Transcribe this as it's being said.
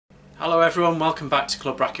Hello everyone, welcome back to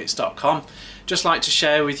ClubRackets.com. Just like to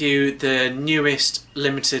share with you the newest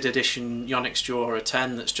limited edition Yonex Duora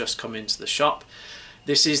 10 that's just come into the shop.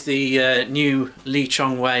 This is the new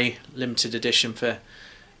Chong Wei limited edition for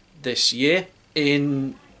this year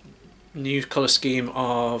in new colour scheme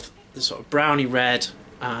of the sort of browny red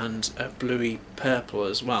and a bluey purple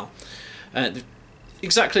as well.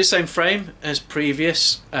 Exactly the same frame as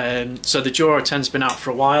previous, so the Duora 10's been out for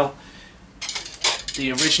a while. The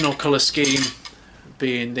original colour scheme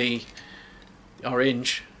being the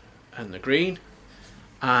orange and the green,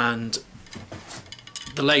 and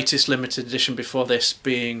the latest limited edition before this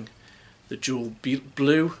being the dual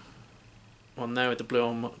blue one there with the blue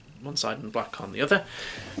on one side and black on the other.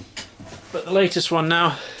 But the latest one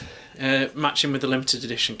now, matching with the limited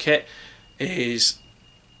edition kit, is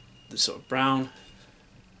the sort of brown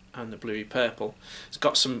and the bluey purple. It's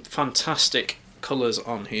got some fantastic colours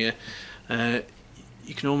on here.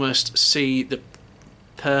 You can almost see the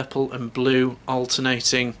purple and blue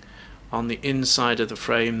alternating on the inside of the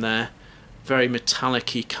frame there. Very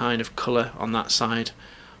metallic-y kind of colour on that side.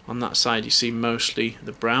 On that side you see mostly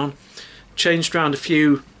the brown. Changed around a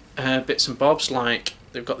few bits and bobs, like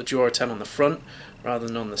they've got the Duora 10 on the front rather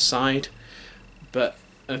than on the side, but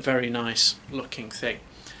a very nice looking thing.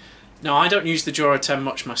 Now, I don't use the Duora 10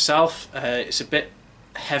 much myself. It's a bit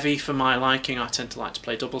heavy for my liking. I tend to like to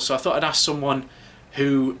play doubles, so I thought I'd ask someone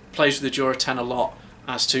who plays with the Duora 10 a lot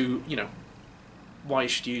as to, you know, why you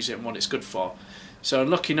should use it and what it's good for. So I'm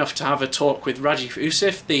lucky enough to have a talk with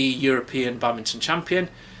Rajiv, the European badminton champion.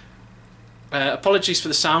 Apologies for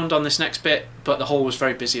the sound on this next bit, but the hall was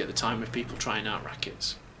very busy at the time with people trying out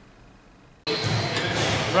rackets.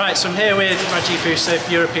 Right, so I'm here with Rajiv,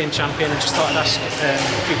 European champion, and just thought I'd ask a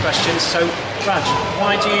few questions. So, Raj,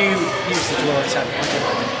 why do you use the Duora 10?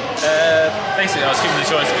 Basically, I was given the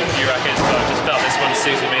choice of a few rackets, but I just felt this one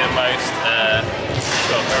suited me the most. It's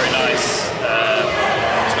got very nice,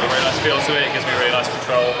 it's got a very nice feel to it. It gives me really nice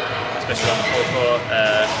control, especially on the forecourt.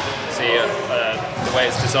 The way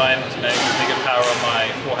it's designed, you know, it gives me good power on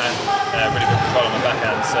my forehand, really good control on my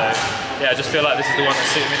backhand. So, yeah, I just feel like this is the one that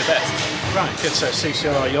suited me the best. Right, good. So it suits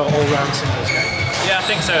your all-round singles game. Yeah, I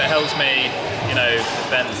think so. It helps me, you know,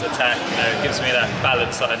 defend, attack. You know, it gives me that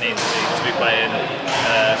balance that I need to be playing,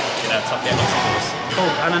 you know, tough game on singles. Cool.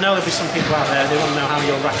 And I know there'll be some people out there, they want to know how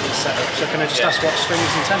your racket is set up. So can I just ask what strings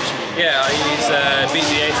and tension you use? Yeah, I use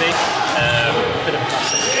BG80. Bit of a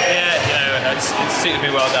classic. Yeah, you know, it's suited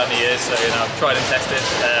me well down the years, so, you know, I've tried and tested.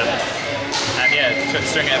 And yeah,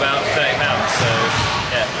 string it about 30 pounds, so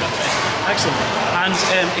yeah, that's me. Excellent. And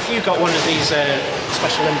if you got one of these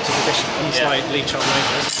special limited editions, like Chong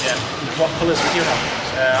Wei, what colours would you have?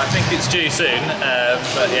 I think it's due soon,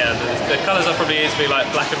 but yeah, the colours I'll probably use would be like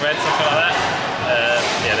black and red, something like that.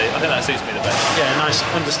 Yeah, I think that suits me the best. Yeah, nice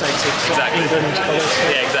understated sort of England colours.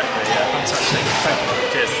 Yeah, exactly. Yeah. Fantastic. Thank you.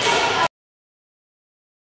 Cheers.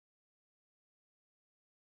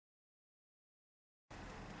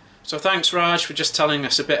 So thanks, Raj, for just telling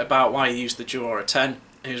us a bit about why you use the Duora 10.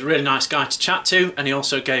 He was a really nice guy to chat to, and he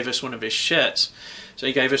also gave us one of his shirts. So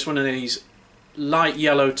he gave us one of these light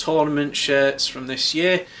yellow tournament shirts from this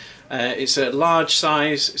year. It's a large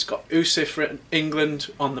size, it's got USIF written England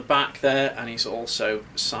on the back there, and he's also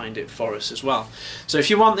signed it for us as well. So if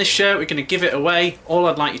you want this shirt, we're going to give it away. All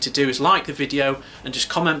I'd like you to do is like the video and just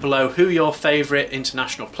comment below who your favourite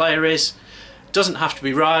international player is. It doesn't have to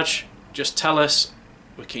be Raj, just tell us.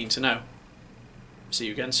 We're keen to know. See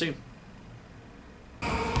you again soon.